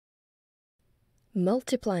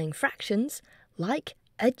multiplying fractions like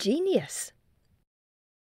a genius.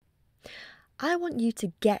 I want you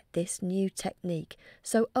to get this new technique,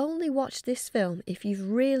 so only watch this film if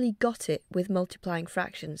you've really got it with multiplying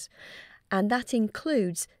fractions, and that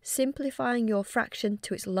includes simplifying your fraction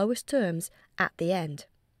to its lowest terms at the end.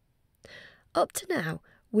 Up to now,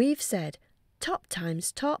 we've said top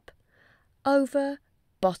times top over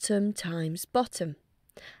bottom times bottom,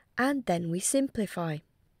 and then we simplify.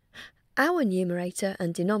 Our numerator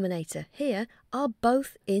and denominator here are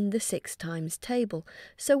both in the 6 times table,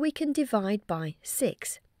 so we can divide by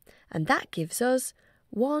 6, and that gives us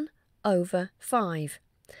 1 over 5.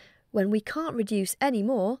 When we can't reduce any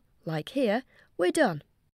more, like here, we're done.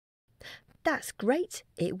 That's great,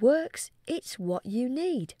 it works, it's what you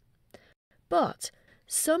need. But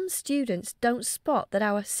some students don't spot that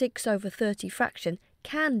our 6 over 30 fraction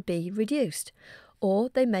can be reduced, or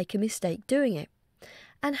they make a mistake doing it.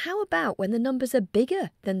 And how about when the numbers are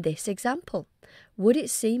bigger than this example? Would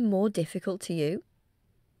it seem more difficult to you?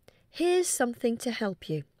 Here's something to help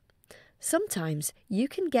you. Sometimes you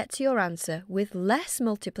can get to your answer with less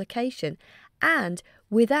multiplication and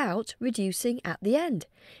without reducing at the end.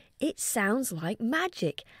 It sounds like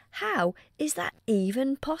magic. How is that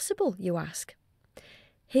even possible, you ask?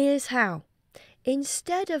 Here's how.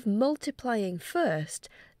 Instead of multiplying first,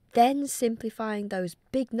 then simplifying those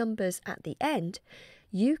big numbers at the end,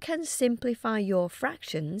 you can simplify your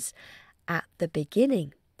fractions at the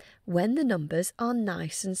beginning, when the numbers are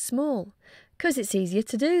nice and small, because it's easier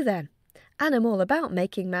to do then. And I'm all about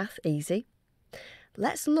making math easy.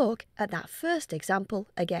 Let's look at that first example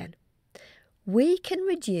again. We can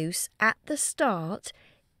reduce at the start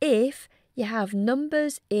if you have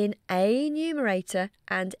numbers in a numerator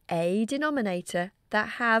and a denominator that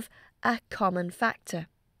have a common factor.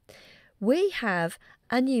 We have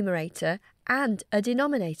a numerator and a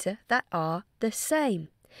denominator that are the same.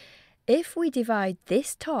 If we divide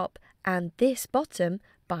this top and this bottom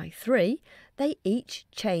by 3, they each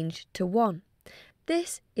change to 1.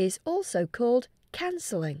 This is also called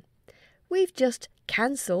cancelling. We've just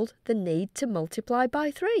cancelled the need to multiply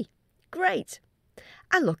by 3. Great!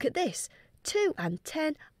 And look at this. 2 and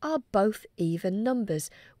 10 are both even numbers.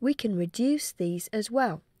 We can reduce these as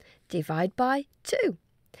well. Divide by 2.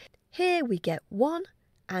 Here we get 1,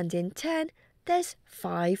 and in 10 there's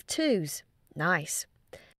 5 2's. Nice.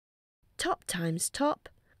 Top times top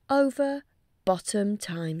over bottom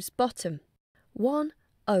times bottom. 1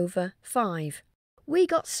 over 5. We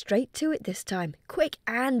got straight to it this time, quick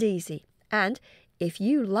and easy. And if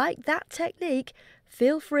you like that technique,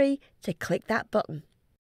 feel free to click that button.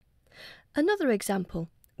 Another example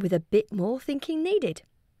with a bit more thinking needed.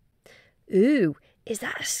 Ooh, is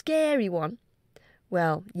that a scary one?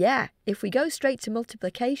 Well, yeah, if we go straight to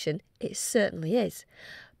multiplication, it certainly is.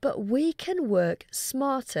 But we can work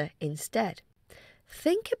smarter instead.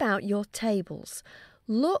 Think about your tables.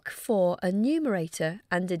 Look for a numerator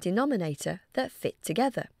and a denominator that fit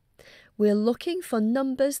together. We're looking for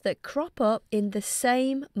numbers that crop up in the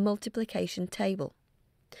same multiplication table.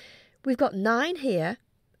 We've got 9 here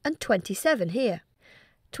and 27 here.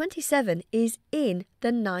 27 is in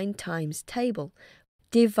the 9 times table.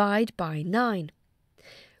 Divide by 9.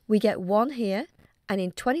 We get 1 here, and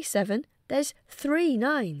in 27 there's 3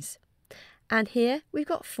 9's. And here we've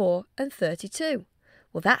got 4 and 32.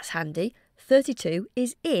 Well, that's handy. 32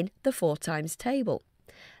 is in the 4 times table.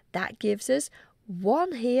 That gives us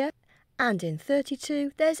 1 here, and in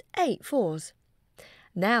 32 there's 8 4's.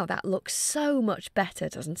 Now that looks so much better,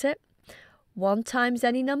 doesn't it? 1 times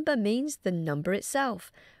any number means the number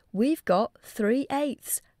itself. We've got 3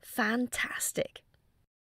 8's. Fantastic!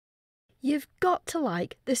 You've got to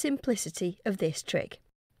like the simplicity of this trick.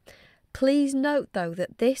 Please note though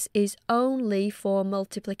that this is only for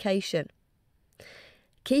multiplication.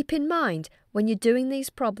 Keep in mind when you're doing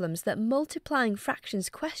these problems that multiplying fractions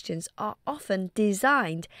questions are often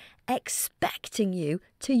designed expecting you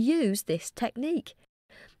to use this technique.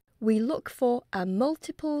 We look for a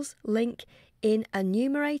multiples link in a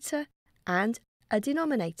numerator and a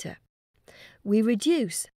denominator. We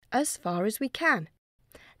reduce as far as we can.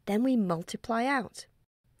 Then we multiply out.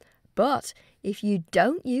 But if you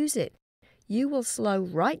don't use it, you will slow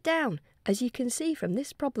right down, as you can see from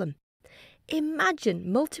this problem.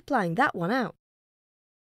 Imagine multiplying that one out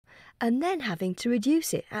and then having to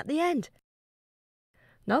reduce it at the end.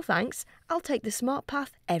 No thanks, I'll take the smart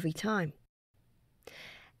path every time.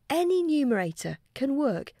 Any numerator can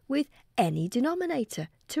work with any denominator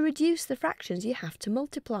to reduce the fractions you have to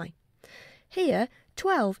multiply. Here,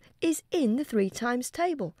 12 is in the 3 times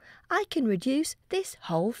table. I can reduce this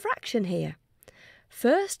whole fraction here.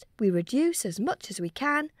 First, we reduce as much as we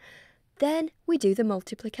can, Then we do the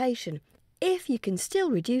multiplication. If you can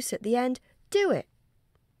still reduce at the end, do it.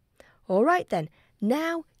 All right then,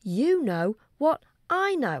 now you know what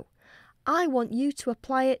I know. I want you to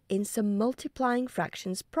apply it in some multiplying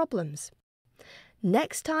fractions problems.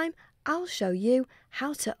 Next time, I'll show you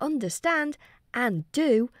how to understand and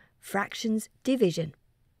do fractions division.